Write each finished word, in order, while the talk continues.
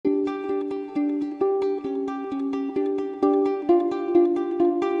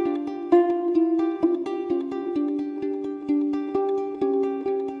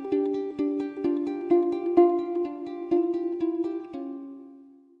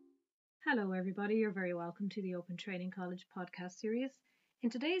Hello, everybody. You're very welcome to the Open Training College podcast series. In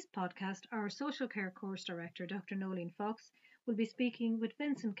today's podcast, our social care course director, Dr. Nolene Fox, will be speaking with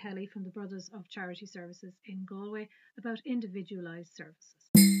Vincent Kelly from the Brothers of Charity Services in Galway about individualised services.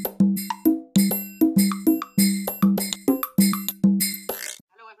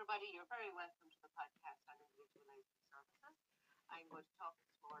 Hello, everybody. You're very welcome to the podcast on individualised services. I'm going to talk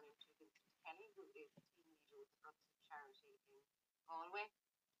this morning to Vincent Kelly, who is team leader with the Brothers of Charity in Galway.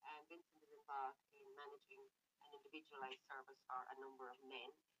 And Vincent is involved in managing an individualised service for a number of men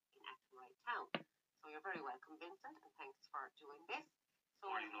in Athenry town. So you're very welcome, Vincent, and thanks for doing this. So,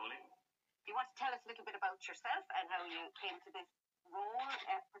 Morning, Nolene. Do you want to tell us a little bit about yourself and how you came to this role,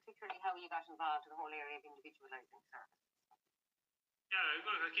 particularly how you got involved in the whole area of individualising service? Yeah,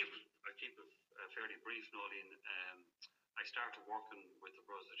 I'll keep it fairly brief, Nolene. I started working with the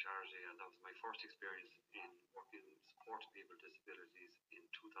Brothers of Charity, and that was my first experience in working supporting people with disabilities in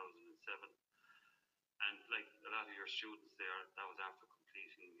 2007. And like a lot of your students there, that was after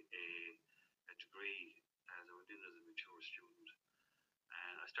completing a degree as I went in as a mature student.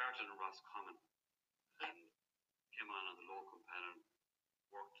 And I started in Roscommon and came on the locum panel,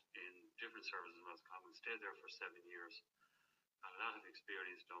 worked in different services in Roscommon, stayed there for 7 years. Got a lot of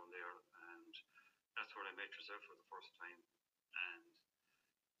experience down there, and that's where I met yourself for the first time. And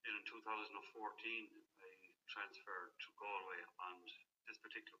then in 2014, I transferred to Galway on this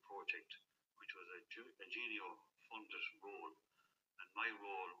particular project, which was a Genio-funded role. And my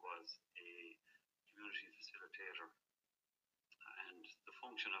role was a community facilitator. And the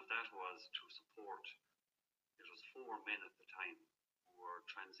function of that was to support, it was 4 men at the time who were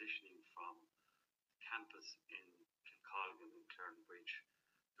transitioning from campus in Kilcolgan and Clarenbridge.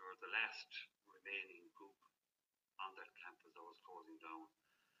 They were the last remaining group on that campus that was closing down,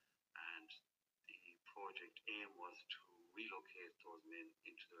 and the project aim was to relocate those men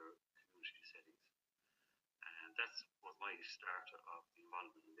into their community settings. And that was my start of the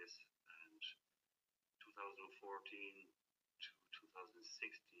involvement in this. And 2014 to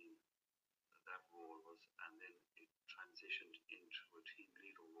 2016, that role was, and then it transitioned into a team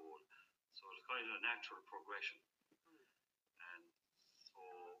leader role. So it was kind of a natural progression. And so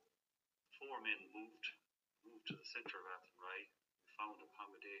 4 men moved to the centre of Athenry. We found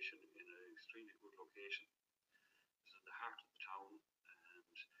accommodation in an extremely good location. It was in the heart of the town,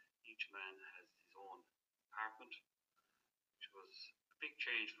 and each man has his own apartment, which was a big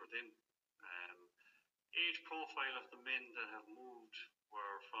change for them. Age profile of the men that have moved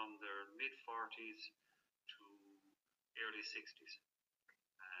were from their mid-40s to early 60s.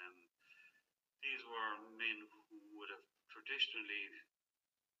 These were men who would have traditionally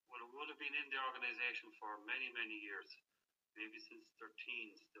would have been in the organisation for many, many years, maybe since their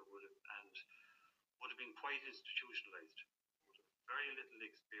teens. They would have been quite institutionalised, would have very little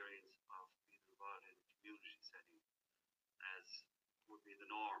experience of being involved in a community setting, as would be the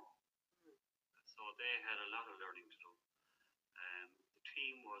norm. So they had a lot of learning to do. The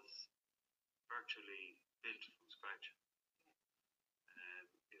team was virtually built from scratch.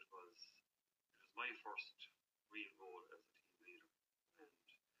 It was my first real role as a team leader. And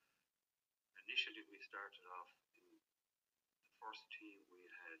initially we started off in the first team. We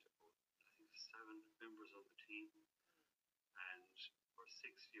had about, I think, 7 members on the team, and we're 6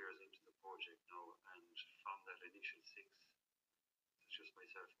 years into the project now. And from that initial 6, it's just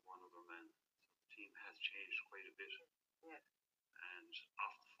myself and one other man. So the team has changed quite a bit. Yeah. And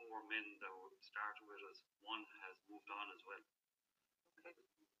of the 4 men that started with us, 1 has moved on as well. Okay.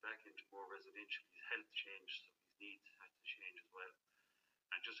 Back into more residential. His health changed, so his needs had to change as well.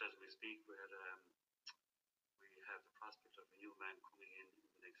 And just as we speak, we have the prospect of a new man coming in the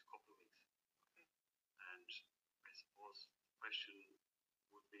next couple of weeks. Okay. And I suppose the question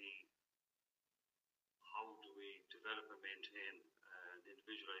would be, how do we develop and maintain an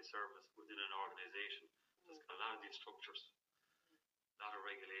individualised service within an organisation that's got a lot of these structures, a lot of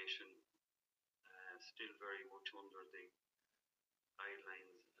regulation, still very much under the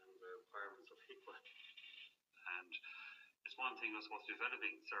guidelines and the requirements of HICWA. And it's one thing, I suppose,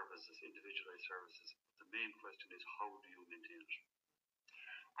 developing services, individualised services. The main question is, how do you maintain it?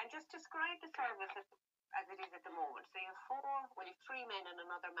 And just describe the service as it is at the moment. So you have 3 men and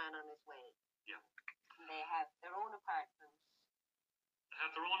another man on his way. Yeah. And they have their own apartments. They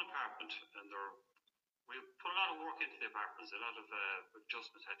have their own apartment, and we put a lot of work into the apartments. A lot of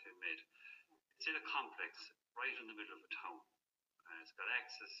adjustments had to be made. It's in a complex right in the middle of a town. It's got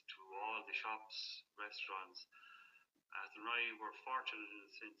access to all the shops, restaurants. Athenry, we're fortunate in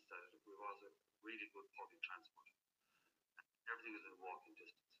the sense that we was a really good public transport. Everything is in walking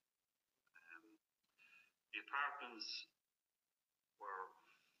distance. The apartments were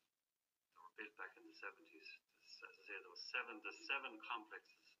back in the 70s. As I say, there was seven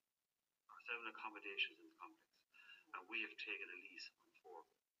complexes or 7 accommodations in the complex, and we have taken a lease on 4.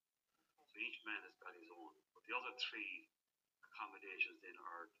 So each man has got his own, but the other 3 accommodations then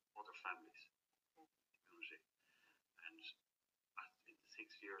are other families, community. And in the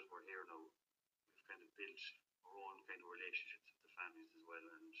 6 years we're here now, we've kind of built our own kind of relationships with the families as well,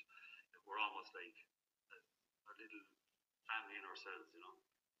 and we're almost like a little family in ourselves, you know.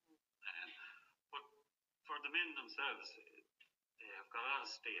 But for the men themselves, they have got a lot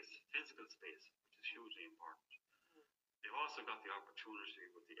of space, physical space, which is hugely important. They've also got the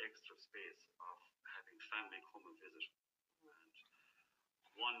opportunity with the extra space of having family come and visit. And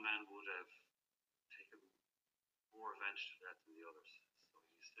one man would have taken more advantage of that than the others. So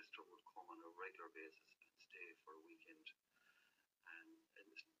his sister would come on a regular basis and stay for a weekend, and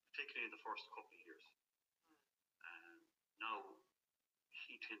particularly in the first couple of years. And now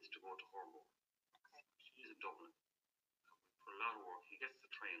he tends to go to Hornborough. She's in Dublin. We put a lot of work. He gets the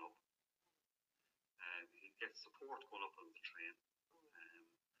train up. He gets support going up on the train.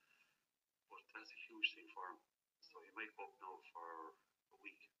 But that's a huge thing for him. So he might go up now for a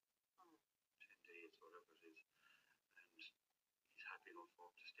week, 10 days, whatever it is. And he's happy enough for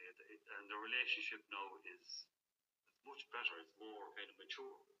him to stay there. And the relationship now is much better. It's more kind of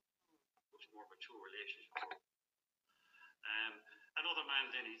mature, much more mature relationship. Another man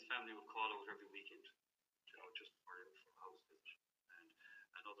then, his family would call out every weekend, you know, just for a house visit. And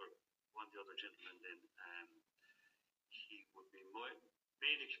one of the other gentlemen then, he would be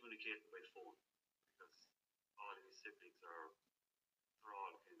mainly communicating by phone, because all of his siblings they're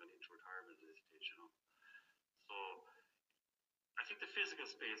all kind of gone into retirement at this stage, you know. So I think the physical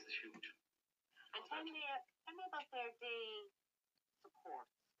space is huge. And tell me about their day support.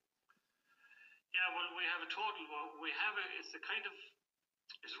 Yeah, well, we have a total.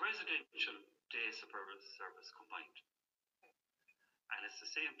 It's residential day service combined, and it's the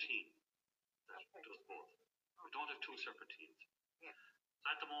same team that does both. We don't have 2 separate teams. Yeah. So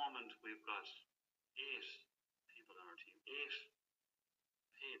at the moment, we've got 8 people on our team,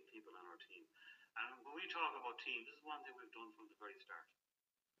 8 paid people on our team. And when we talk about team, this is one thing we've done from the very start.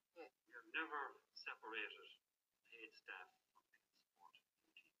 Yeah. We have never separated paid staff from paid support in the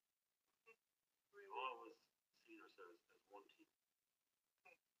team. We've always seen ourselves as one team.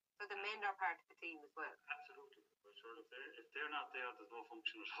 So the men are part of the team as well? Absolutely. We're sure if they're not there, there's no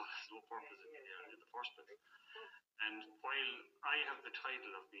function at all. There's no purpose in there in the first place. And while I have the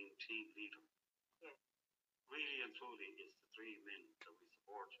title of being team leader, yeah, really and truly it's the 3 men that we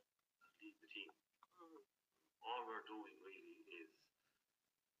support and lead the team. All we're doing really is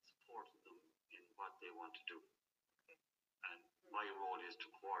supporting them in what they want to do. And my role is to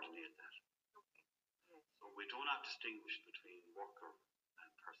coordinate that. So we do not distinguish between worker and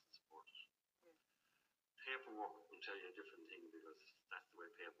person supported. Paperwork will tell you a different thing, because that's the way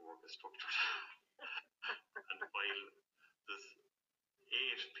paperwork is structured. And while there's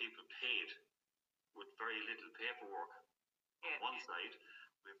 8 people paid with very little paperwork on one side,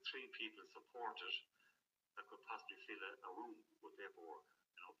 we have 3 people supported that could possibly fill a room with paperwork.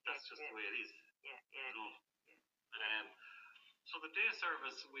 You know, that's just the way it is. You know. So the day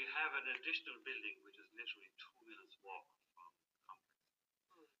service, we have an additional building which is literally 2 minutes walk from the complex.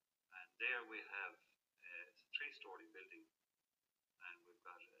 And there we have it's a 3-story building, and we've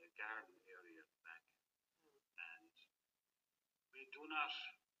got a garden area at the back. And we do not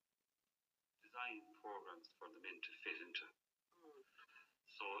design programs for the men to fit into.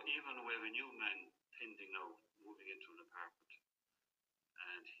 So even we have a new man pending now, moving into an apartment,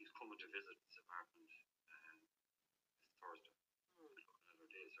 and he's coming to visit this apartment this Thursday, looking at our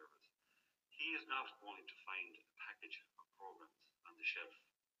day service. He is not going to find a package of programs on the shelf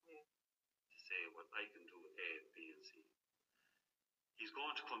to say, well, I can do A, B, and C. He's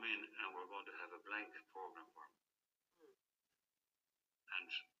going to come in, and we're going to have a blank program for him. And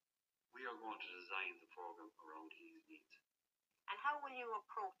we are going to design the program around his needs. And how will you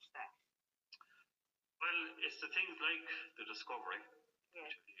approach that? Well, it's the things like the discovery,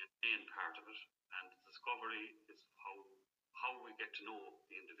 which is the main part of it, and the discovery is how we get to know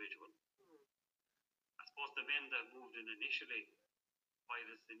the individual. I suppose the men that moved in initially, while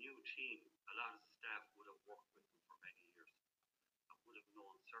it's the new team, a lot of the staff would have worked with them for many years and would have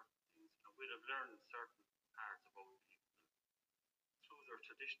known certain things and would have learned certain parts about people through their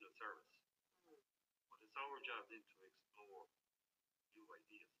traditional service. But it's our job then to explore new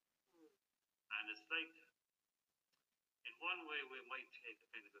ideas. And it's like, in one way, we might take a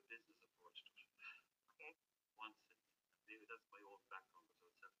kind of a business approach to it. Maybe that's my own background, because I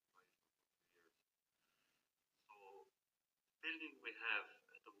was self-employed for a couple of years. So, the building we have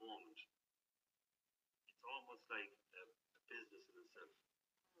at the moment almost like a business in itself.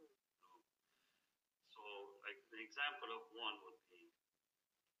 Mm. You know? So, like the example of one would be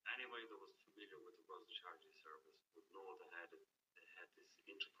anybody that was familiar with the Brothers Charity Service would know they had this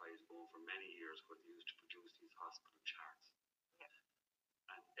enterprise going for many years where they used to produce these hospital charts. Yeah.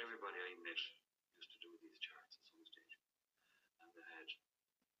 And everybody I met used to do these charts at some stage. And they had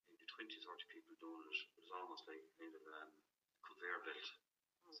maybe 20, 30 people doing it. It was almost like kind of conveyor belt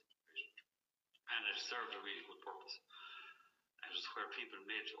situation. And it served a really good purpose. And it was where people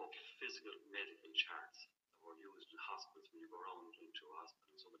made up physical medical charts that were used in hospitals. When you go around into a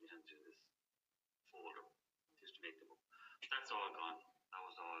hospital, somebody hands you this folder just to make them up. That's all gone. That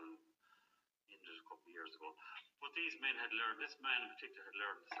was all ended a couple of years ago. But these men had learned, this man in particular had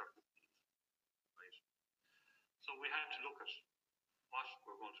learned certain things, right? So we had to look at what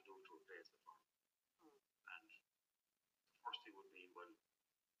we're going to do to replace it for. And the first thing would be, well,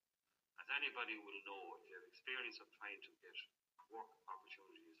 as anybody will know, if you have experience of trying to get work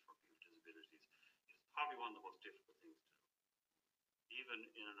opportunities for people with disabilities, it's probably one of the most difficult things to do. Even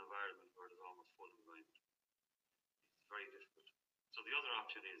in an environment where there's almost full employment, it's very difficult. So the other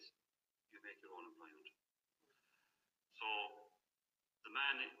option is you make your own employment. So the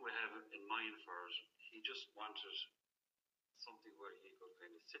man we have in mind for it, he just wanted something where he could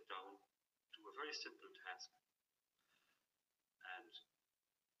kind of sit down, do a very simple task, and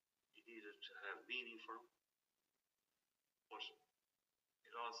he needed to have meaning for him, but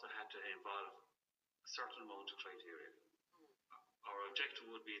it also had to involve a certain amount of criteria. Our objective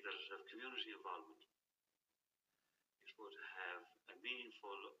would be that it would have community involvement. It would have a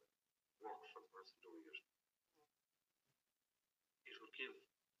meaningful work for the person doing it. It would give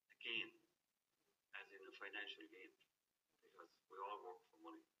a gain, as in a financial gain, because we all work for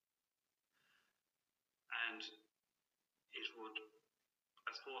money. And it would,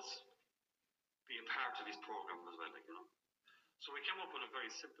 I suppose, be a part of his program as well, like, you know. So we came up with a very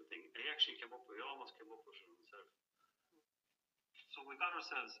simple thing. He almost came up with it himself. So we got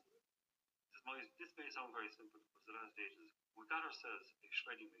ourselves, this may sound very simple, but the last stage is, we got ourselves a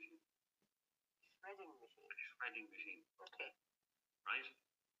shredding machine. Shredding machine. A shredding machine. Okay. Right?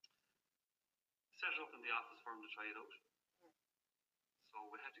 Set it up in the office for him to try it out. So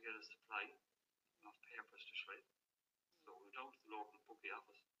we had to get a supply of papers to shred. So we went down to the local bookie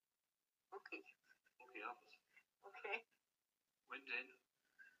office. Okay. Bookie office. Okay. Went in.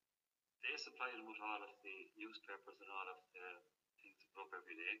 They supplied him with all of the newspapers and all of the things to put up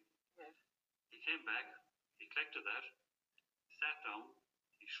every day. Yes. He came back. He collected that. Sat down.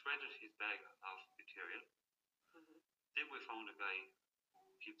 He shredded his bag of material. Then we found a guy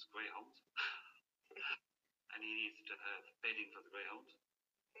who keeps greyhounds. And he needs to have bedding for the greyhounds.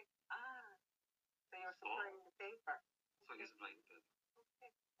 Okay. So you're supplying the paper. So he's supplying the paper.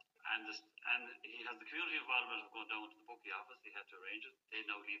 Okay. And he has the community involvement of going down to the bookie office. They had to arrange it. They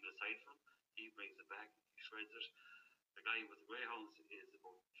now leave it aside for him. He brings it back. He shreds it. The guy with the greyhounds is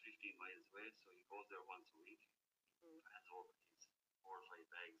about 15 miles away, so he goes there once a week. Hands over his 4 or 5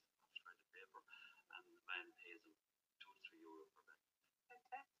 bags of shredded paper, and the man pays him €2 to €3 per bag.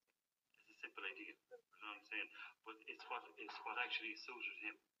 Fantastic. It's a simple idea, you know what I'm saying? But it's what actually suited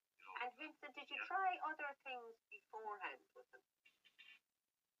him. You know. And Vincent, did you try other things beforehand with them?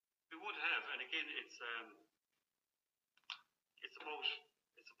 We would have, and again, it's about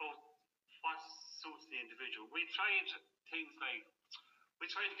what suits the individual. We tried things like we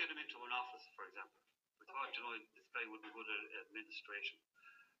tried to get him into an office, for example. We thought, you know, this guy would be good at administration.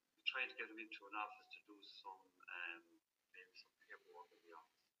 We tried to get him into an office to do maybe some paperwork in the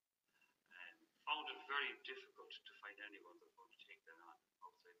office, and found it very difficult to find anyone that would take that on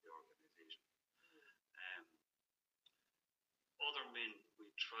outside the organisation. Other men, we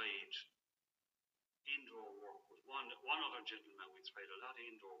tried indoor work with one other gentleman. We tried a lot of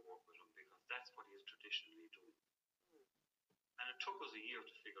indoor work with him because that's what he's traditionally doing. And it took us a year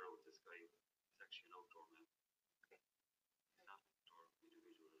to figure out this guy is actually an outdoor man. Okay. He's not an outdoor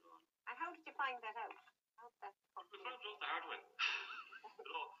individual at all. And how did you find that out? How did that come? We found it out the hard way.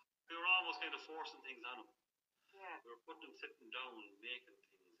 You know, we were almost kind of forcing things on him. Yeah. We were putting him sitting down and making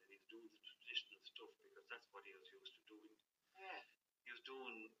things, and he's doing the traditional stuff because that's what he was used to doing. Yeah. He was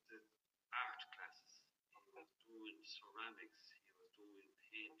doing the art classes. He was doing ceramics. He was doing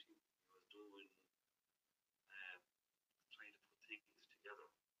painting. He was doing trying to put things together.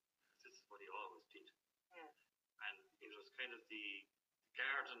 This is what he always did. Yeah. And it was kind of the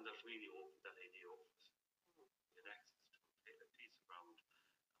garden that really opened that idea up for us. We had access to a piece of ground,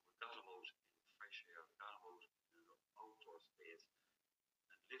 and we got him out in fresh air, got him out in an outdoor space,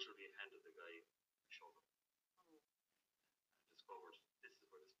 and literally handed the guy a shovel. And discovered this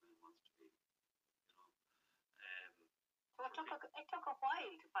is where this man wants to be. You know, took a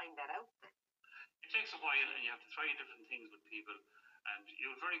while to find that out. It takes a while, and you have to try different things with people, and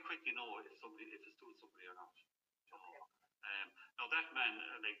you'll very quickly know if it's suits somebody or not. Okay. Now that man,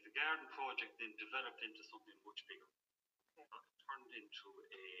 like the garden project, then developed into something much bigger. Okay. It turned into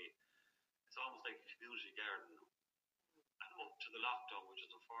it's almost like a community garden now. And up to the lockdown, which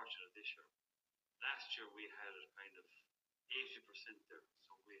is unfortunate this year. Last year we had it kind of 80% there,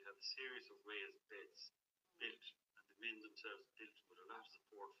 so we had a series of raised beds built, and the men themselves built with a lot of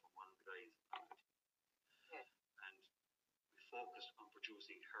support from one of the guys. Yeah. And we focused on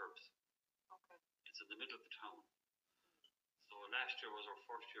producing herbs. Okay. It's in the middle of the town. So last year was our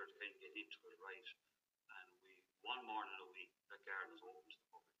first year to kind of get into it right, and one morning a week that garden is open to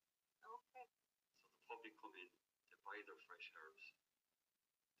the public. Okay. So the public come in, they buy their fresh herbs.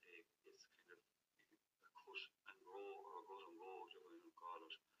 It's kind of a cut and grow, or cut and grow, whatever you call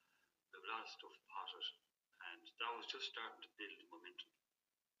it. We have a lot of stuff potted, and that was just starting to build momentum.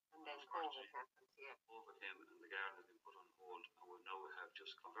 And then COVID happens, yeah. COVID came, and the garden has been put on hold, and we now have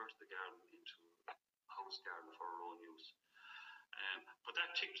just converted the garden into a house garden for our own use. But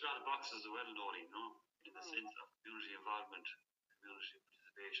that ticked a lot of boxes as well, Nolly, in the sense of community involvement, community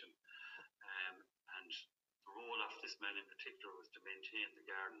participation, and the role of this man in particular was to maintain the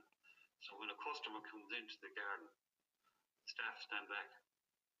garden. So when a customer comes into the garden, staff stand back,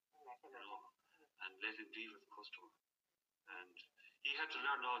 and let him deal with the customer. And he had to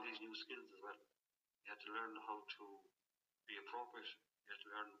learn all these new skills as well. He had to learn how to be appropriate. He had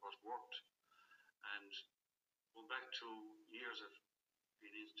to learn what worked. And going back to years of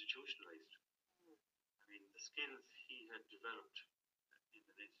being institutionalized, I mean, the skills he had developed in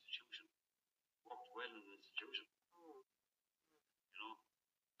an institution worked well in an institution,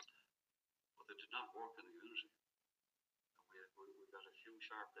 but they did not work in the community. And we got a few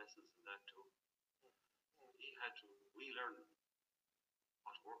sharp lessons in that too. He had to relearn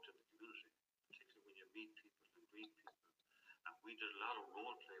what worked in the community, particularly when you meet people and greet people. And we did a lot of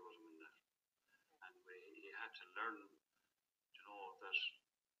role play with him in that. And he had to learn, that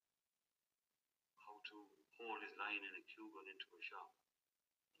how to hold his line in a queue going into a shop,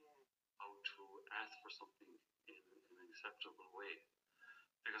 how to ask for something in an acceptable way.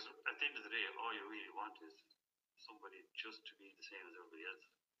 Because at the end of the day, all you really want is somebody just to be the same as everybody else.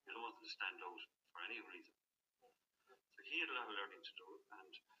 You don't want them to stand out for any reason. So he had a lot of learning to do,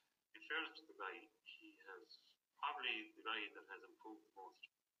 and in fairness to the guy, he has probably the guy that has improved the most.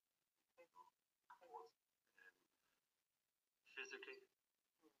 Physically,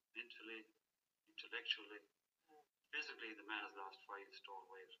 mentally, intellectually. Physically, the man has lost 5 stone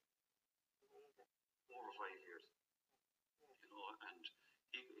weight over 5 years. And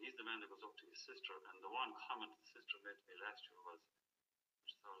he's the man that goes up to his sister. And the one comment the sister made to me last year was,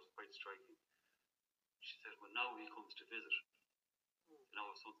 which I thought was quite striking. She said, "Well, now he comes to visit, now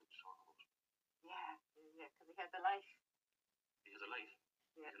it's something to talk about." Yeah, because he had the life. He has a life.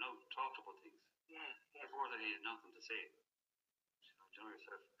 Yeah. He now talked about things. Yeah. Before that, he had nothing to say. You know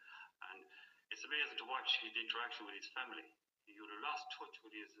yourself. And it's amazing to watch his interaction with his family. He would have lost touch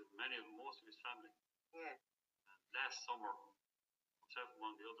with most of his family. Yeah. And last summer, myself and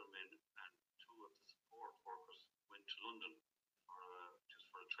one of the other men and 2 of the support workers went to London just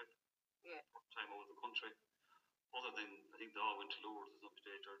for a trip. Yeah. First time out of the country. Other than, I think they all went to Lourdes or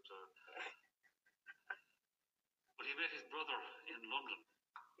something. But he met his brother in London.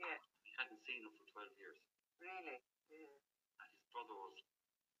 Yeah. He hadn't seen him for 12 years. Really? Yeah. And his brother was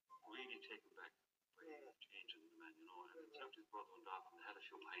really taken back by the change in the man, and himself his brother went off and had a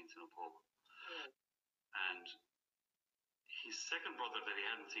few pints in a pub. Yeah. And his second brother that he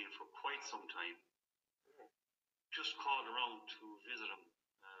hadn't seen for quite some time just called around to visit him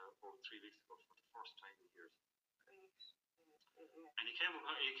about 3 weeks ago for the first time in years. And he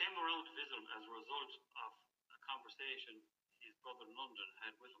came around to visit him as a result of a conversation his brother in London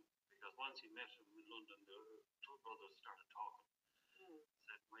had with him. Because once he met him in London, the 2 brothers started talking.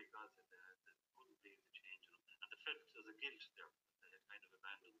 Said, "My God," said they couldn't believe the change in him. And they felt there's a guilt there. They had kind of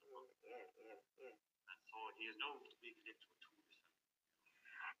abandoned the brother. Yeah. And so he is now reconnected with 2 yourself.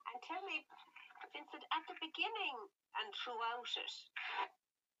 And tell me, Vincent, at the beginning and throughout it,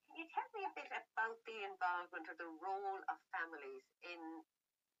 can you tell me a bit about the involvement or the role of families in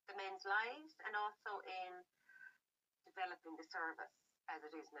the men's lives and also in developing the service as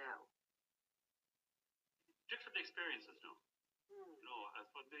it is now? Different experiences now. As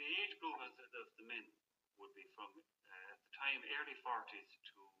for the age group of the men would be from at the time early 40s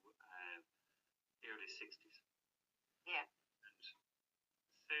to early 60s. Yeah. And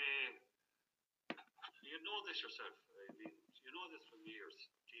say, you know this yourself. I mean, you know this from years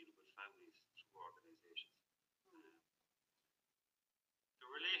dealing with families through organisations.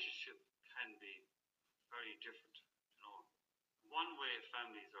 one way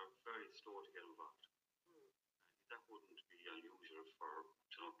families are very slow to get involved. That wouldn't be unusual for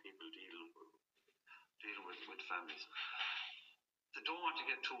people dealing with families. They don't want to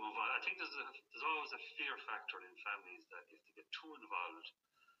get too involved. I think there's always a fear factor in families that if they get too involved,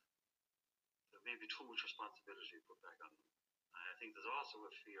 there may be too much responsibility put back on them. And I think there's also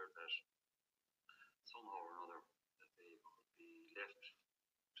a fear that somehow or another that they could be left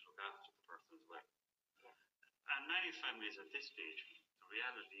to look after the person as well. Yeah. And many families at this stage, the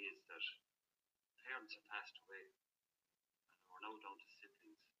reality is that parents have passed away and we're now down to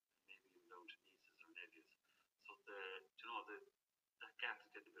siblings, maybe even down to nieces or nephews. So that gap is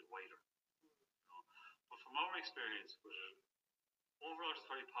getting a bit wider. But from our experience with it, overall it's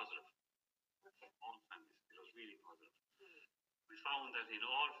very positive. Okay. All families, it was really positive. We found that in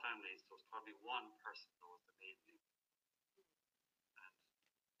all families there was probably one person that was the main link, and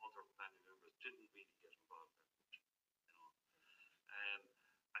other family members didn't really get involved that much.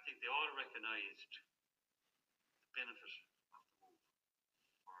 I think they all recognised the benefit of the move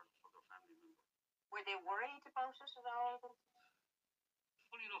for their family member. Were they worried about it at all?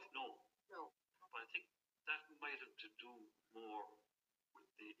 Funny enough, no. No. But I think that might have to do more with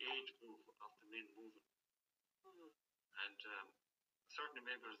the age group of the men moving. And certainly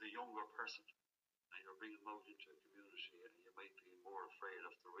maybe as a younger person, and you're bringing them out into a community and you might be more afraid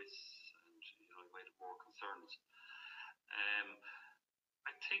of the risks and you might have more concerns.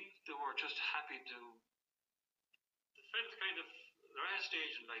 I think they were just happy they felt kind of, they're at a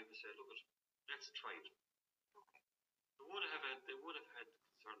stage in life to say, look, let's try it. Okay. They would have had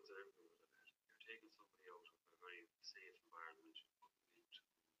concerns that everybody would have had. You're taking somebody out of a very safe environment.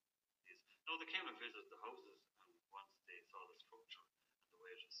 No, they came and visited the houses, and once they saw the structure and the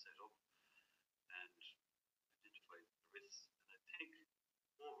way it was set up and identified the risks, and I think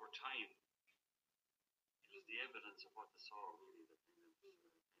over time it was the evidence of what they saw really that kind of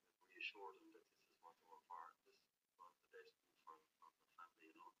reassured them that this is what they were for, this was the best move for the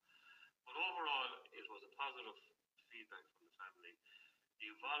family, But overall, it was a positive feedback from the family.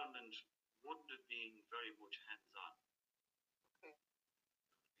 The involvement wouldn't have been very much hands-on. Okay. It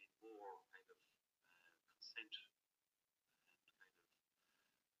would have been more kind of consent and kind of being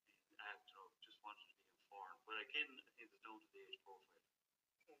just wanted to be informed. But again, I think it's down to the age profile.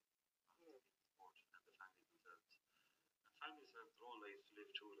 Okay. Yeah. And the families themselves. And families have their own lives to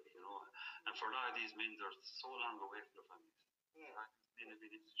live too, And for a lot of these men, they're so long away from their families. Yeah. Men have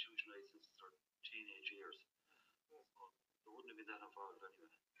been institutionalized since their teenage years. So they wouldn't have been that involved anyway.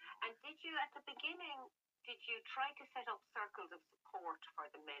 And did you, at the beginning, try to set up circles of support for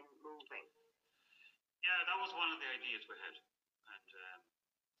the men moving? Yeah, that was one of the ideas we had. And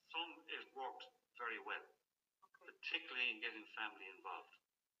it worked very well, particularly in getting family involved.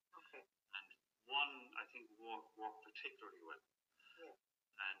 Okay. And one, I think, worked particularly well. Yeah.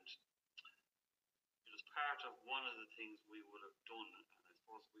 And it was part of one of the things we would have done, and I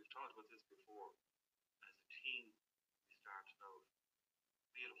suppose we've talked about this before. As a team, we started out,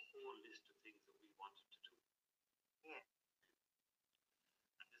 we had a whole list of things that we wanted to do. Yeah.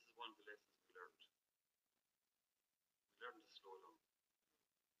 And this is one of the lessons we learned. We learned to slow down.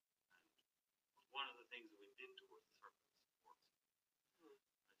 And one of the things that we did do was the circle of supports.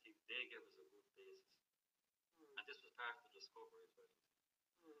 I think they gave us a good basis. And this was part of the discovery as well.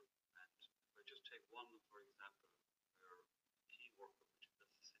 And if I just take one, for example, where key worker, which is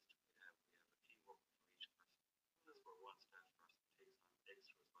the system we have a key worker for each person. That's where one staff person takes on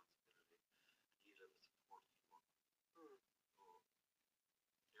extra responsibility and he'll have a support key worker. So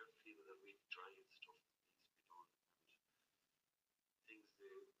they're the people that we drive stuff that needs to be done,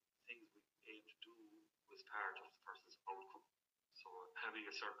 and things we aim to do was part of the person's outcome. So having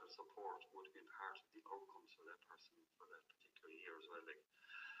a circle of support would have been part of the outcomes for that person for that particular year as well.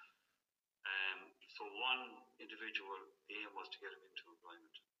 So one individual aim was to get him into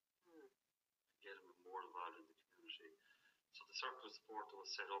employment, get him more involved in the community. So the circle of support that was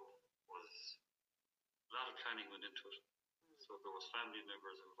set up was a lot of planning went into it. So there was family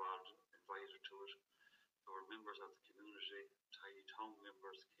members invited to it. There were members of the community, Tidy Town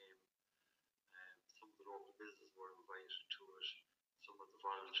members came. Some of the local businesses were invited to it. Some of the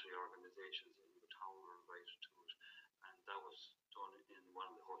voluntary organisations in the town were invited to it. And that was done in one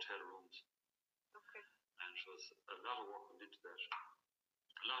of the hotel rooms. Okay. And it was a lot of work went into that.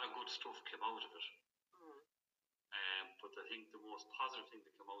 A lot of good stuff came out of it. But I think the most positive thing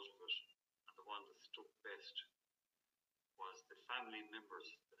that came out of it, and the one that stuck best, was the family members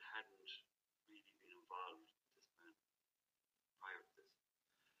that hadn't really been involved with this man prior to this.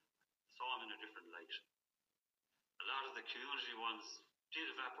 Saw him in a different light. A lot of the community ones did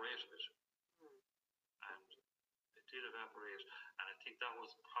evaporate a bit. And it did evaporate, and I think that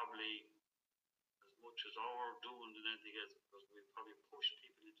was probably as much as our doing than anything else, because we probably pushed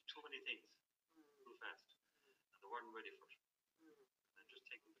people into too many things too fast, and they weren't ready for it. And just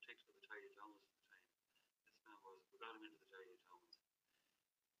think in particular the tiny towns at the time. This man was, we got him into the tiny towns.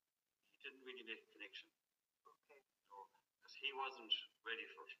 He didn't really make a connection. Okay. Because he wasn't ready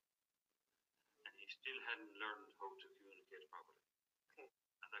for it. And he still hadn't learned how to communicate properly. Okay.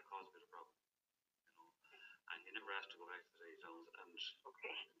 And that caused a bit of problem. And he never asked to go back to the tiny towns, and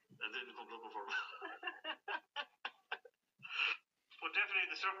didn't come looking for him. But definitely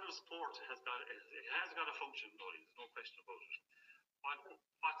the circle of support has got a function, Nolly, there's no question about it.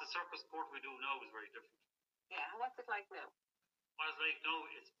 What the circle of support we do now is very different. Yeah, what's it like now? What it's like now,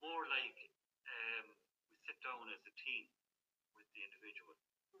 it's more like we sit down as a team with the individual.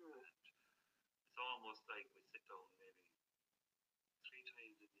 And it's almost like we sit down maybe 3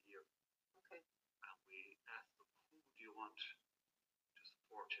 times in the year. Okay. And we ask them, who do you want to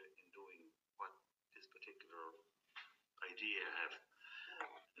support you in doing what this particular idea you have?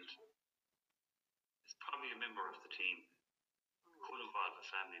 And it's probably a member of the team. It could involve a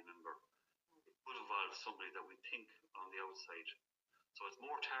family member. It could involve somebody that we think on the outside. So it's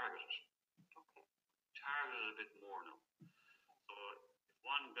more targeted. Okay. Targeted a bit more now. So if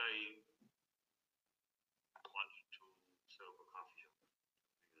one guy wanted to set up a coffee shop,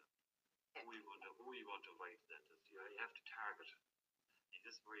 who are you going to invite then? You have to target.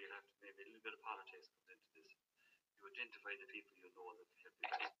 This is where you have to, maybe a little bit of politics comes into this. You identify the people you know that can help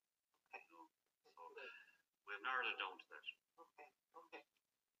you best. Okay. You know? So we've narrowed it down to that. Okay.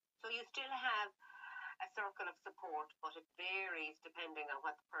 So you still have a circle of support, but it varies depending on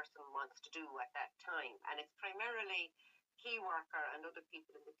what the person wants to do at that time. And it's primarily key worker and other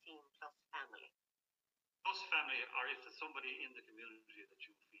people in the team plus family. Plus family, or if there's somebody in the community that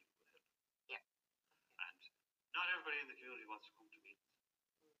you feel would help. Yeah. And not everybody in the community wants to come to meetings.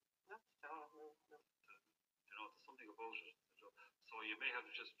 No. You know, there's something about it. So you may have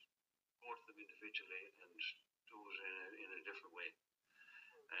to just go to them individually and do it in a different way.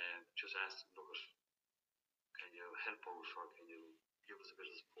 Just ask them, look, can you help out, or can you give us a bit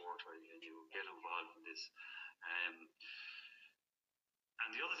of support, or can you get involved in this? And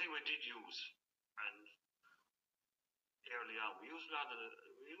the other thing we did use, and early on, we used a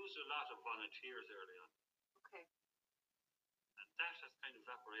lot of volunteers early on. Okay. And that has kind of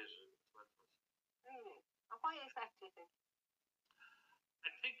evaporated as well for us. Really? And why is that, do you think?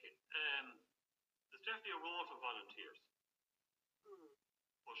 I think there's definitely a role for volunteers.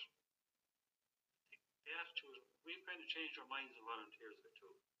 But I think the attitude, we've kind of changed our minds on volunteers a bit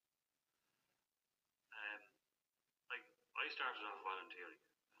too. Like, I started off volunteering.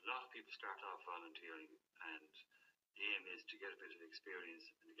 A lot of people start off volunteering, and the aim is to get a bit of experience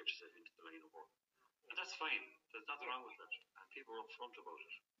and to get yourself into the line of work. And that's fine. There's nothing wrong with that. And people are upfront about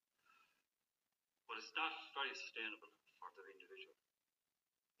it. But it's not very sustainable for the individual.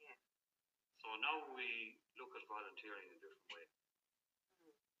 Yeah. So now we look at volunteering in a different way.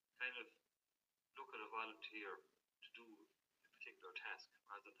 Kind of look at a volunteer to do a particular task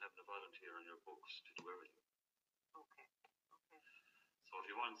rather than having a volunteer on your books to do everything. Okay. So if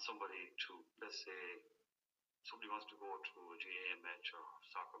you want somebody to, let's say, somebody wants to go to a GAA match or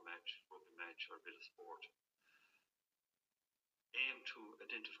soccer match, rugby match, or a bit of sport, aim to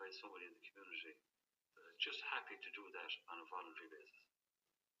identify somebody in the community that is just happy to do that on a voluntary basis.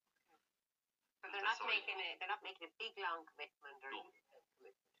 So they're not making a big long commitment or no.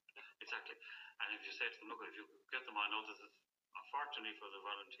 Exactly. And if you say to them, look, if you get them on, now this is unfortunately for the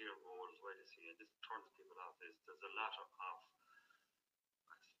volunteer role as well, you see, and this turns people off, there's a lot of,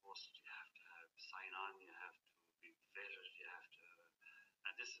 I suppose, you have to have sign on, you have to be vetted, you have to,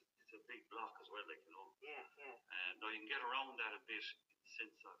 and this is a big block as well, like, you know. Yeah. Now you can get around that a bit in the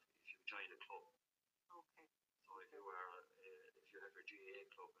sense of if you join a club. Okay. So if you have your GAA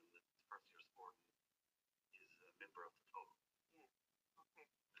club and the person you're supporting is a member of the club. Yeah. Okay.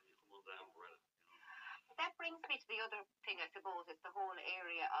 And you come under that umbrella, you know. That brings me to the other thing, I suppose, is the whole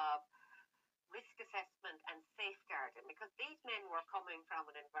area of risk assessment and safeguarding, because these men were coming from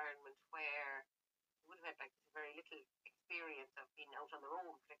an environment where they would have had like very little experience of being out on their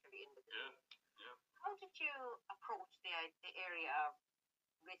own, particularly in the business. Yeah. How did you approach the area of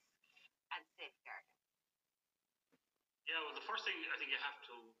risk and safeguarding? Yeah, well, the first thing I think you have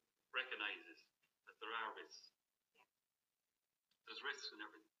to recognise is that there are risks. Yeah. There's risks in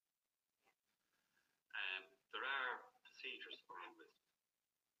everything. There are procedures around risks.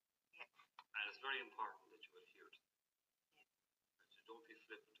 Yeah. And it's very important that you adhere to them. Yeah. That you don't be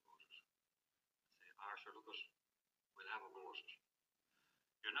flippant about it. Say, Arthur, look, we'll have a go at it.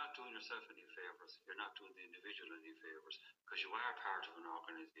 You're not doing yourself any favours. You're not doing the individual any favours because you are part of an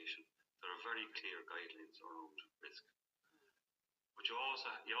organisation. There are very clear guidelines around risk. But you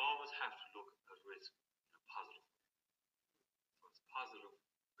always have to look at risk in a positive way. So it's positive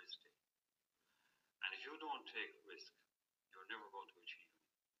risk taking. And if you don't take risk, you're never going to achieve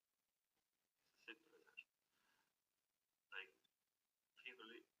anything. It's as simple as that. Like people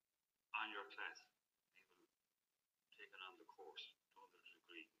on your class, people taking on the course, doing the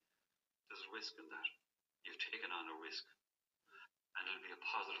degree, there's risk in that. You've taken on a risk. And it'll be a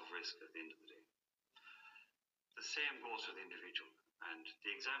positive risk at the end of the day. The same goes for the individual. And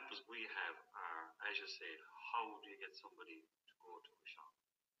the examples we have are, as you say, how do you get somebody to go to a shop?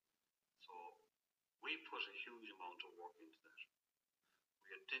 So we put a huge amount of work into that.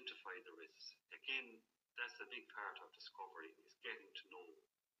 We identify the risks. Again, that's a big part of discovery, is getting to know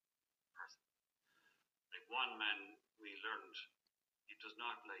the person. Like one man, we learned he does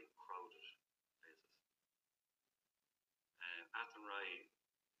not like crowded places. Athenry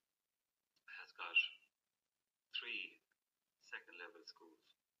has got 3 second-level schools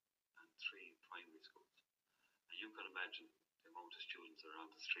and 3 primary schools. And you can imagine the amount of students that are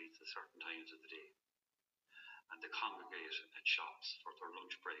on the streets at certain times of the day. And they congregate at shops for their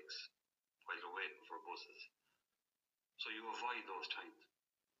lunch breaks while they're waiting for buses. So you avoid those times.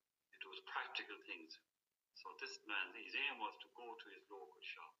 You do practical things. So this man, his aim was to go to his local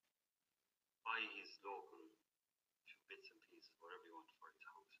shop, buy his local few bits and pieces, whatever you want for his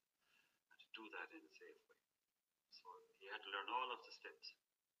house, and to do that in a safe way. So he had to learn all of the steps.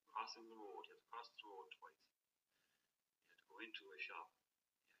 Crossing the road, he had to cross the road twice. He had to go into a shop,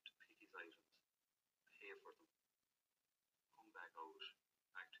 he had to pick his items, pay for them, come back out,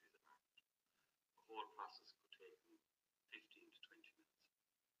 back to his apartment. The whole process could take him 15 to 20 minutes.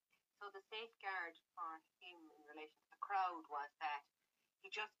 So the safeguard for him in relation to the crowd was that he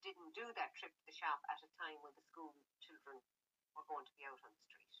just didn't do that trip to the shop at a time when the school children were going to be out on the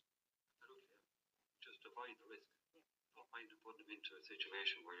street. Absolutely, yeah. Just avoid the risk. Don't mind putting him into a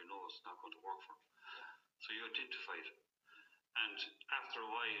situation where you know it's not going to work for him. So you identify it. And after a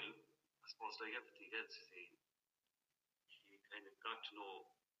while, I suppose like everything else, he kind of got to know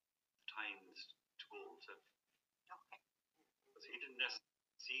the times to go himself. Okay. Because he didn't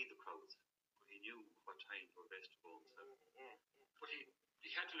necessarily see the crowds, but he knew what times were best to go himself. Yeah. But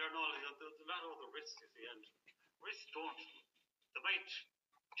he had to learn all. There's a lot of other risks, you see, and risks don't. They might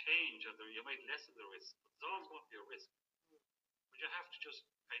change, or you might lessen the risk, but there's always going to be a risk. But you have to just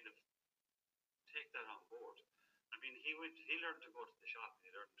kind of take that on board. I mean, he learned to go to the shop, and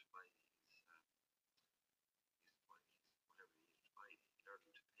he learned to buy whatever he needed to buy. He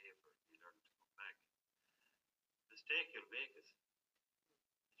learned to pay for it. He learned to come back. The mistake you'll make is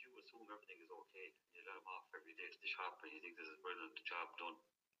you assume everything is okay. You let him off every day to the shop, and you think this is brilliant, the job done.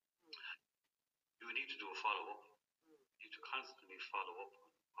 You need to do a follow-up. You need to constantly follow up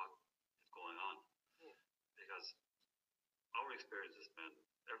on what is going on. Because our experience has been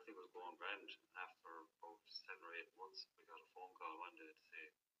everything was going grand. After about 7 or 8 months, we got a phone call one day to say,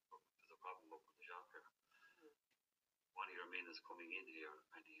 look, there's a problem up in the shop here. One of your men is coming in here,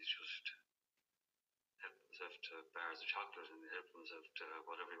 and he's just helping himself to bars of chocolate and helping himself to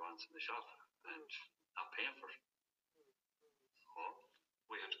whatever he wants in the shop and not paying for it. So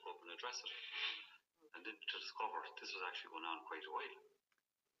we had to go up and address it. And then to discover this was actually going on quite a while.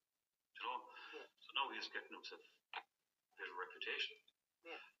 You know? So now he's getting himself a bit of reputation.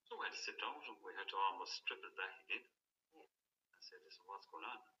 So we had to sit down with him. We had to almost strip it back again and say, listen, what's going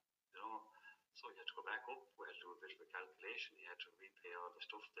on? You know? So he had to go back up. We had to do a bit of a calculation. He had to repay all the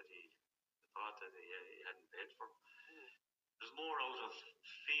stuff that he thought that he hadn't paid for. It was more out of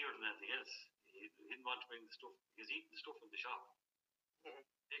fear than anything else. He didn't want to bring the stuff. He was eating the stuff in the shop.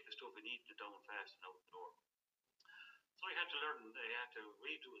 Take the stuff and eat it down fast and out the door. So he had to learn. He had to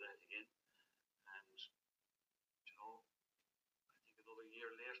redo that again. And you know, I think another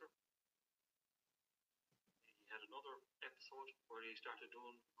year later, he had another episode where he started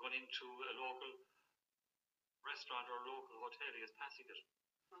going into a local restaurant or a local hotel. He was passing it.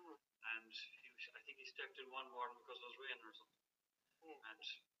 And I think he stepped in one morning because it was raining or something. And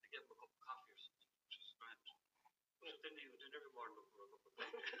they gave him a cup of coffee or something, which is grand. But then he was in every morning looking for a cup of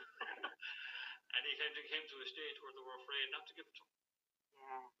coffee. And he kind of came to a stage where they were afraid not to give it to him.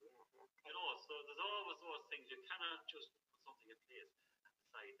 You know, so there's always those things. You cannot just put something in place and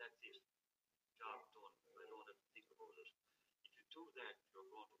decide that's it. Job done. I don't have to think about it. If you do that,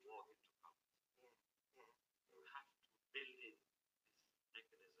 you're going to walk into problems. You have to build in this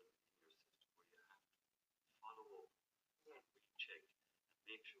mechanism in your system where you have to follow up, check, and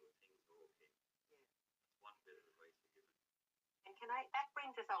make sure things are okay. That's one bit of advice I give. And that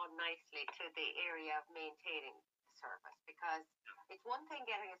brings us on nicely to the area of maintaining the service, because it's one thing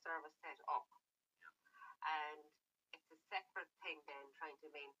getting a service set up, and it's a separate thing then trying to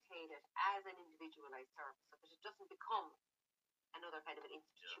maintain it as an individualized service so that it doesn't become another kind of an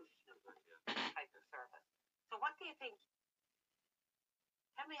institutional type of service. So what do you think?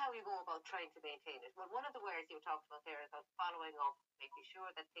 Tell me how you go about trying to maintain it. Well, one of the words you talked about there is about following up, making sure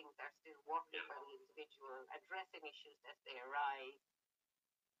that things are still working for the individual, addressing issues as they arise.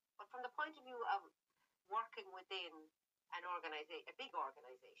 But from the point of view of working within an organization, a big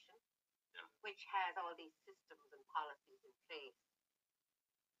organization, which has all these systems and policies in place,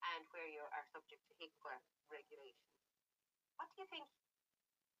 and where you are subject to HIPAA regulations, what do you think?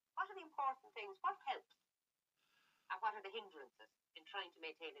 What are the important things? What helps? And what are the hindrances in trying to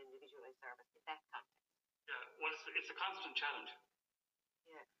maintain an individualized service in that context? Yeah, well, it's a constant challenge.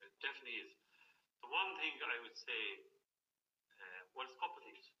 Yeah. It definitely is. The one thing I would say, well, it's a couple of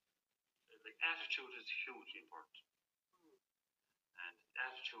things. The attitude is hugely important. And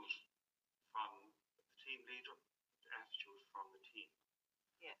attitude from the team leader, the attitude from the team.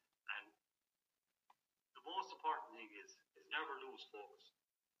 Yeah. And the most important thing is never lose focus.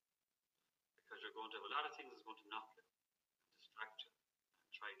 Because you're going to have a lot of things that's going to knock you, and distract you,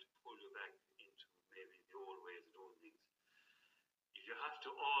 and try to pull you back into maybe the old ways of doing things. You have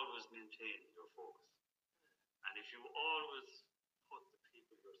to always maintain your focus. And if you always put the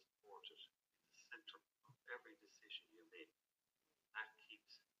people you're supported in the center of every decision you make, that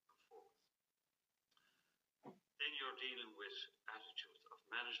keeps your focus. Then you're dealing with attitudes of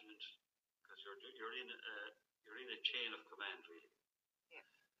management, because you're in a chain of command, really.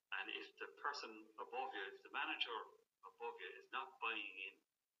 And if the person above you, if the manager above you is not buying in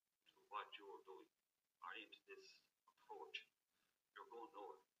to what you're doing or into this approach, you're going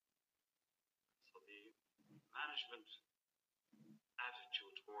nowhere. So the management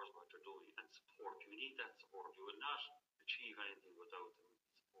attitude towards what you're doing and support, you need that support. You will not achieve anything without the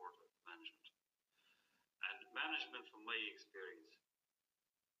support of management. And management, from my experience,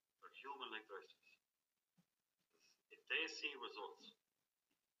 they're human like the rest of us. If they see results,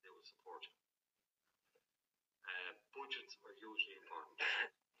 they will support you. Budgets are hugely important.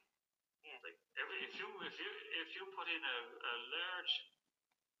 Like if you put in a large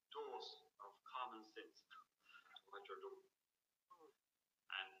dose of common sense to what you're doing,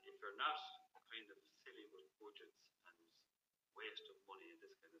 and if you're not kind of silly with budgets and waste of money and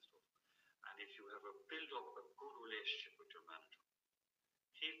this kind of stuff, and if you have build up a good relationship with your manager,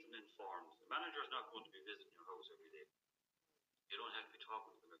 keep them informed. The manager is not going to be visiting your house every day. You don't have to be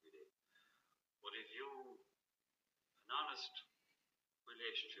talking to them every day. But if you an honest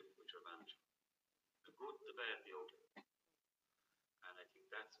relationship with your manager, the good, the bad, the ugly, and I think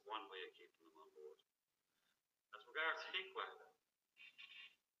that's one way of keeping them on board. As regards HIPAA,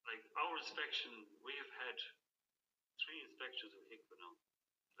 like our inspection, we have had 3 inspections of HIPAA now.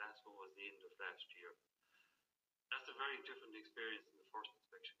 The last one was the end of last year. That's a very different experience than the first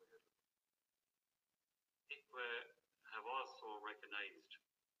inspection we had. HIPAA have also recognised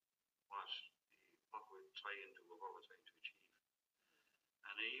what we're trying to do, what we're trying to achieve.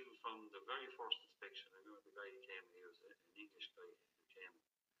 And even from the very first inspection, I remember the guy who came, he was an English guy who came,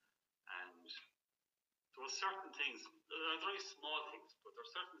 and there were certain things, very small things, but there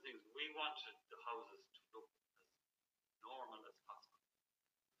are certain things we wanted the houses to look as normal as possible.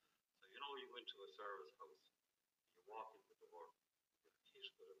 So you go into a service house, you walk in the door, you're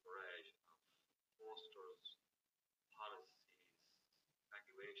hit with a barrage of posters, policies,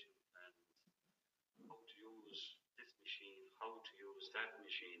 evacuation plans, how to use this machine, how to use that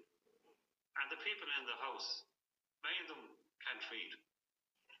machine. And the people in the house, many of them can't read.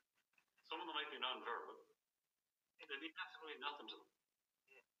 Some of them might be non-verbal. They mean absolutely nothing to them.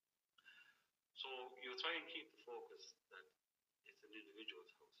 So you try and keep the focus that it's an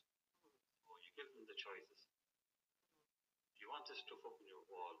individual's house. So you give them the choices. Do you want this stuff up on your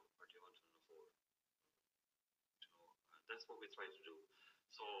wall, or do you want it on the floor? That's what we try to do.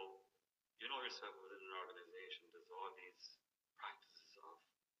 So, yourself within an organisation, there's all these practices of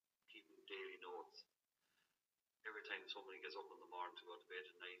keeping daily notes. Every time somebody gets up in the morning to go to bed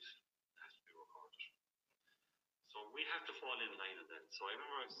at night, it has to be recorded. So we have to fall in line with that. So I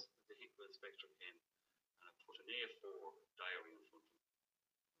remember the HIPAA inspector came and I put an A4 diary in front of him.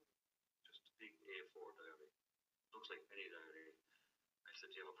 Just a big A4 diary. Looks like any diary. I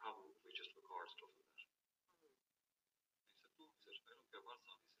said, do you have a problem if we just record stuff in that? He said, no. He said, I don't care what's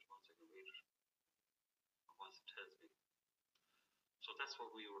on. He said, once I can read it, or once it tells me. So that's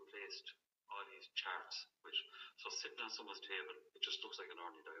what we replaced all these charts, so sitting on someone's table, it just looks like an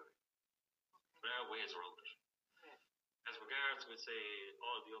ordinary diary. There are ways around it. As regards, we'd say,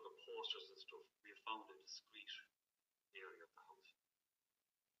 all the other posters and stuff, we have found a discreet area of the house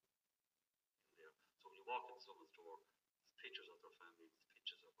in there. So when you walk into someone's door, there's pictures of their family, there's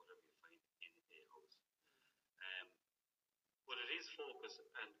pictures of whatever you find in a house. But it is focus,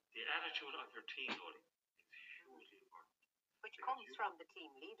 and the attitude of your team, Ollie, is hugely important. Which comes from the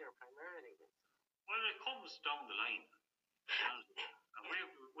team leader primarily. Well, it comes down the line. And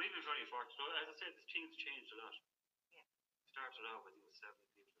we've been very fortunate. As I said, this team's changed a lot. Yeah. Started out, I think, with 7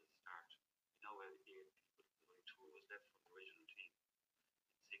 people at the start. We now have 8 people. There's only 2 of us left from the original team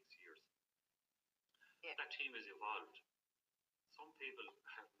in 6 years. Yeah. That team has evolved. Some people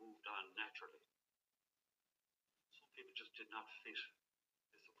have moved on naturally. Some people just did not fit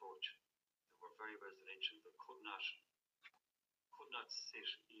this approach. They were very residential. They could not sit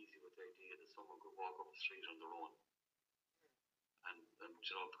easy with the idea that someone could walk up the street on their own. And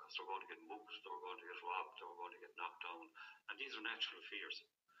because they're going to get mugged, they're going to get robbed, they're going to get knocked down. And these are natural fears.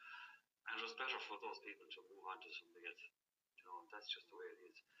 And it was better for those people to move on to something else. That's just the way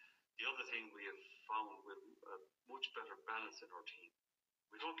it is. The other thing we have found with a much better balance in our team.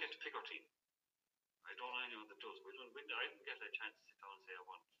 We don't get to pick our team. I don't know anyone that does. I didn't get a chance to sit down and say, I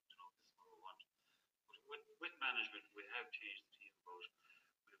want, this is what I want. But with management, we have changed the team about.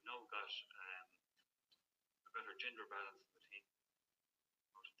 We've now got a better gender balance in the team.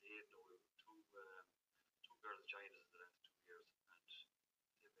 Out of the 8 now, we have two girls joined us in the last 2 years, and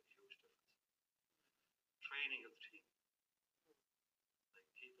they've made a huge difference. Training of the team, like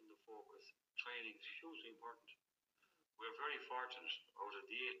keeping the focus, training is hugely important. We're very fortunate. Out of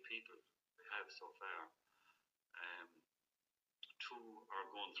the 8 people we have so far, 2 are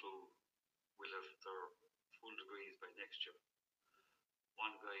going through, will have their full degrees by next year.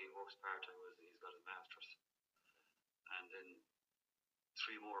 One guy works part-time, he's got his master's. And then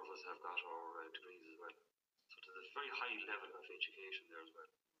 3 more of us have got our degrees as well. So there's a very high level of education there as well.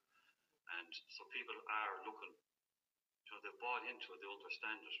 And so people are looking, they've bought into it, they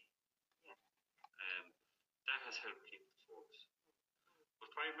understand it. Yeah. That has helped keep the focus. But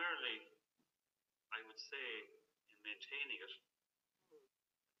primarily, I would say, in maintaining it, the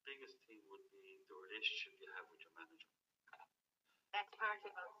biggest thing would be the relationship you have with your manager. That's part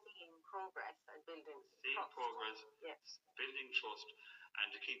about seeing progress and building trust. Progress, yes. Building trust,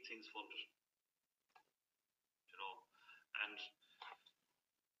 and to keep things funded. And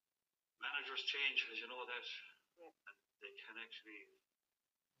managers change, as you know that, yeah. and they can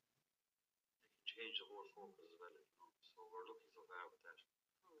change the whole focus as well. So we're lucky so far with that.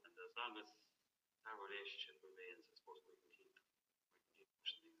 And as long as our relationship remains, I suppose we can keep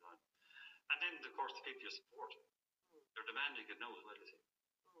pushing things on. And then, of course, the people you support, they're demanding it now as well, as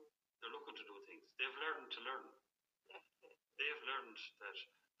they're looking to do things. They've learned to learn. Yeah. They've learned that.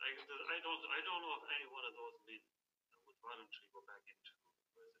 I don't know if any one of those men would voluntarily go back into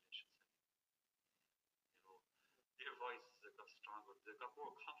residential setting. Their voices have got stronger. They've got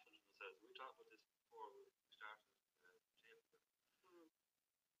more confidence in themselves. We talked about this before we started the table. The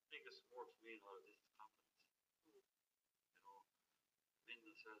biggest word for me in all of this is confidence. Men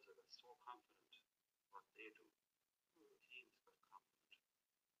themselves have got so confident in what they do. The team's got confident.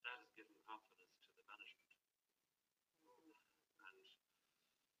 That has given confidence to the management. And other than that,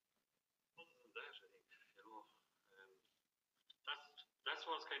 I think, that's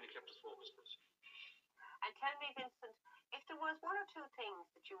what's kind of kept us focused for us. And tell me, Vincent, if there was 1 or 2 things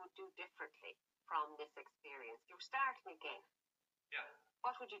that you would do differently from this experience, you're starting again. Yeah.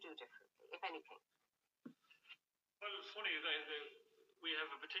 What would you do differently, if anything? Well, it's funny, we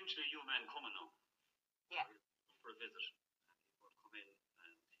have a potentially new man coming now. Yeah. For a visit. And he's going to come in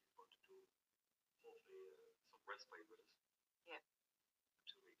and he's going to do, hopefully, some respite with us. Yeah.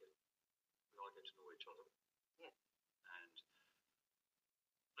 Until we all get to know each other. Yeah. And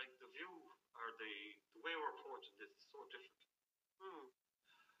like the view or the way we're approaching this is so different.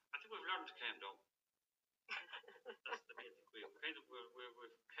 I think we've learned to calm down. That's the main thing.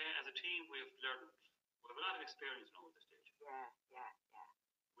 As a team, we have a lot of experience now at this stage. Yeah.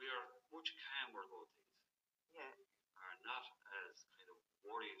 We are much calmer about things. Yeah. Are not as kind of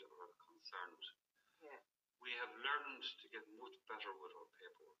worried or concerned. Yeah. We have learned to get much better with our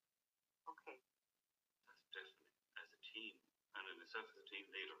paperwork. Okay. That's definitely, as a team, and in itself as a team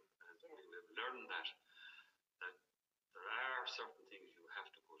leader, we have learned that there are certain things you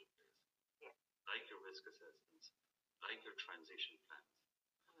have to put in place. Yeah. Like your risk assessments, like your transition plans.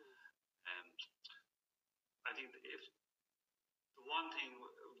 And I think if the one thing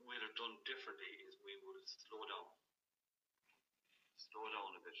we'd have done differently is we would have slowed down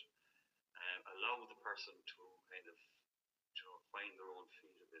a bit, and allow the person to kind of find their own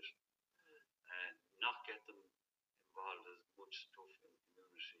feet a bit, and not get them involved as much stuff in the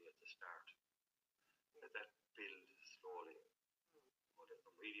community at the start. Let that build slowly. Let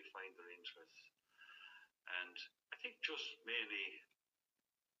them really find their interests. And I think just mainly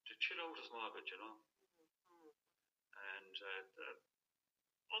to chill out a small bit, And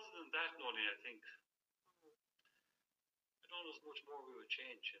other than that, Nolly, I think I don't know as much more we would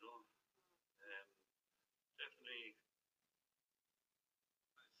change, Definitely,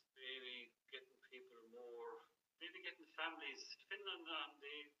 maybe getting people more, maybe getting families, depending on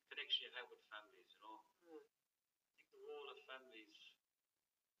the connection you have with families, I think the role of families,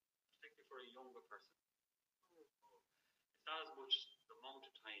 particularly for a younger person, it's not as much the amount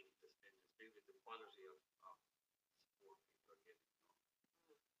of time they spend, it's maybe the quality of support people are getting,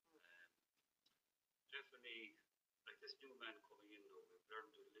 Definitely, like this new man coming in now, we've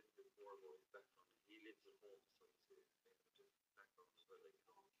learned a little bit more about his background. He lives at home, so he's a different background as well,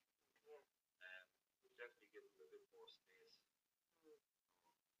 we'll definitely give him a bit more space.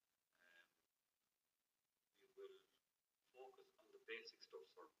 We will focus on the basic stuff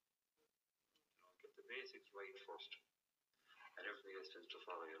for him. Get the basics right first, and everything else tends to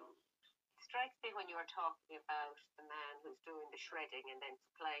follow, It strikes me when you were talking about the man who's doing the shredding and then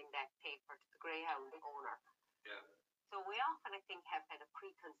supplying that paper to the greyhound owner. Yeah. So we often, I think, have kind of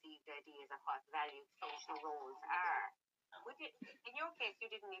preconceived ideas of what valued social roles are. In your case, you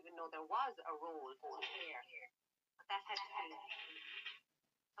didn't even know there was a role there, but that had to be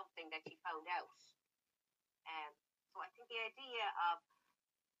something that you found out. So I think the idea of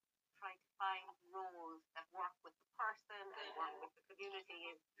trying to find roles that work with the person and work with the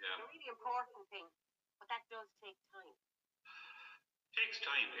community is a really important thing, but that does take time. Takes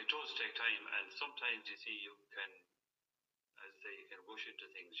time. It does take time, and sometimes you see you can, as I say, you can rush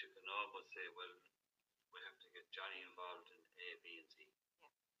into things. You can almost say, well, we have to get Johnny involved in A, B, and C.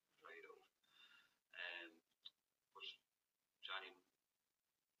 Yeah. Try it out. But Johnny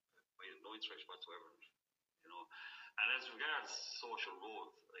made no interest whatsoever, And as regards social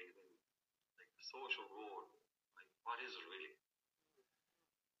roles, I mean, like the social role, like what is it really?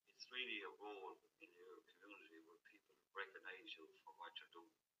 It's really a role in your community where people recognise you for what you're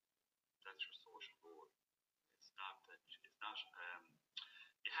doing. That's your social role. It's not that. It's not.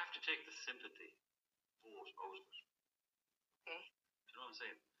 You have to take the sympathy vote out of it. Okay. Do you know what I'm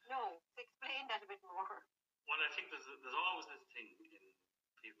saying? No. Explain that a bit more. Well, I think there's always this thing in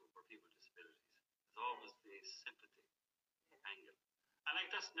people with disabilities. There's always the sympathy angle, and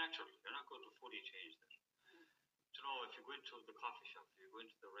like that's natural. You're not going to fully change that. If you go into the coffee shop, if you go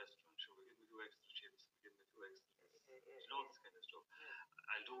into the restaurant, sure, we give me 2 extra chips, we give me 2 extra this. This kind of stuff.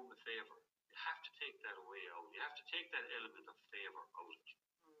 I'll do them a favour. You have to take that away out. You have to take that element of favour out of it,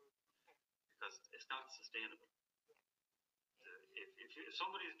 because it's not sustainable. If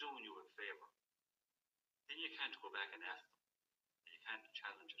somebody's doing you a favour, then you can't go back and ask them. You can't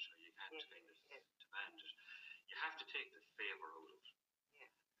challenge it, or you can't kind of demand it. You have to take the favour out of it.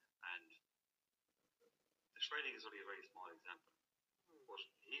 And the shredding is only a very small example. But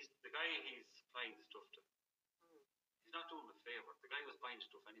the guy he's supplying the stuff to, he's not doing him a favour. The guy was buying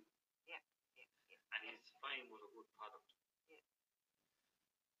stuff anyway. And he's supplying with a good product.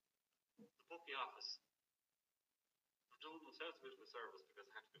 The bookie office, they're doing themselves a bit of a service because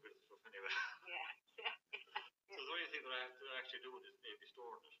they have to do a bit of stuff anyway. So the only thing that I have to actually do is maybe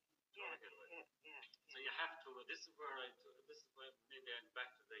storing it. So you have to. This is where maybe I'm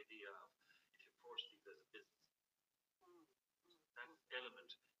back to the idea of if you approach things as a business. That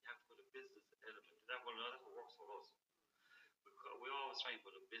element, you have to put a business element. That works for us. We always try and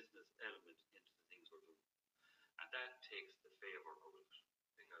put a business element into the things we're doing, and that takes the favour out of it,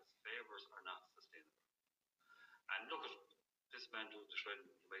 because favours are not sustainable. And look at this man doing the shredding.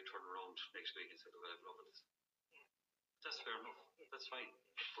 You might turn around next week and say, "Look, I have enough of this." That's fair enough. That's fine.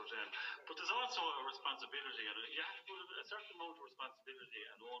 But there's also a responsibility, and you have to put a certain amount of responsibility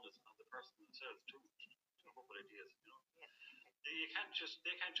and onus on the person themselves too to come up with ideas. They can't just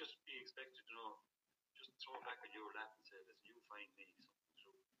be expected, just throw it back on your lap and say, "Listen, you find me something to do."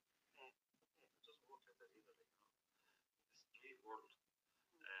 It doesn't work like that either. It's the real world.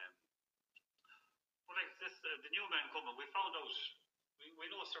 But like this, the new man coming, we found out. We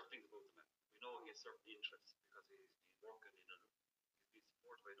know certain things about the man. We know he has certain interests because he's been working he's been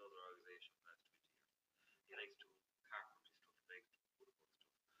supported by another organisation for the last 20 years. He likes to carpentry stuff, he likes to woodwork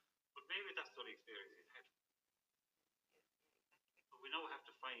stuff. But maybe that's the only experience he's had. But we now have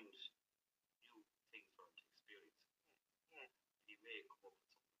to find new things for him to experience. He may come up with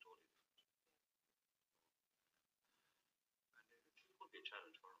something totally different. And it could be a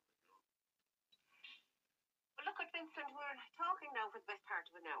challenge for him. Well, look at Vincent, we're talking now for the best part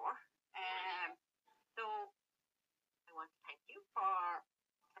of an hour. So want to thank you for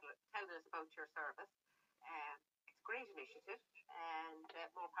telling us about your service. It's a great initiative, and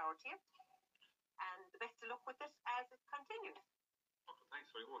more power to you. And the best of luck with it as it continues. Okay,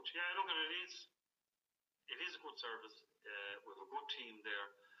 thanks very much. Yeah, look, it is a good service. We have a good team there.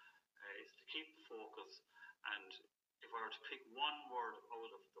 It's to keep the focus. And if I were to pick one word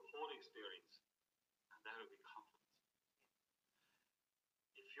out of the whole experience, and that would be confidence.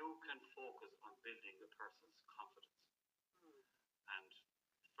 If you can focus on building a person's confidence, and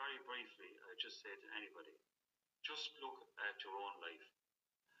very briefly, I just say to anybody, just look at your own life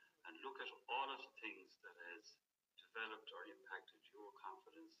and look at all of the things that has developed or impacted your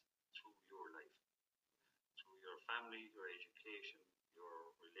confidence through your life, through your family, your education,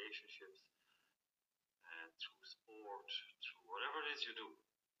 your relationships, through sport, through whatever it is you do,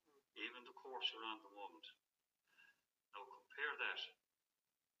 even the course you're on at the moment. Now compare that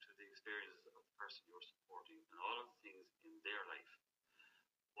to the experiences of the person you're supporting and all of the things in their life.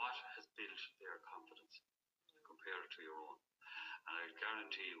 What has built their confidence? Compare it to your own. And I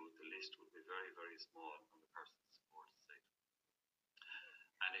guarantee you the list would be very, very small on the person's support side.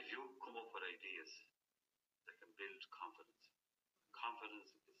 And if you come up with ideas that can build confidence,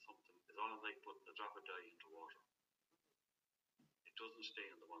 confidence is something, it's almost like putting a drop of dye into water. It doesn't stay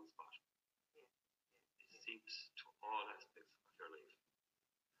in the one spot. It seeps to all aspects of your life.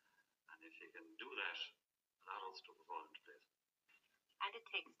 And if you can do that, a lot of stuff will fall into place. And it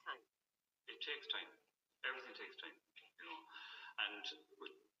takes time. It takes time. Everything takes time, you know. And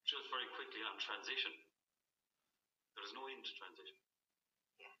just very quickly on transition, there is no end to transition.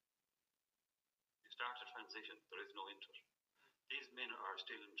 Yeah. You start a transition, there is no end to it. These men are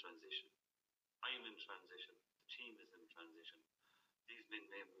still in transition. I am in transition. The team is in transition. These men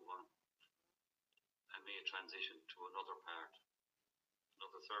may move on and may transition to another part,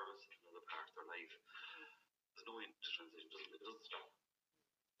 another service, another part of their life. There's no end to transition. It doesn't stop.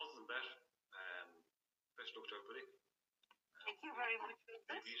 Other than that, best luck to everybody. Thank you very much.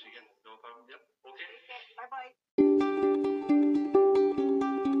 We'll meet again. No problem. Yep. Okay. Bye-bye.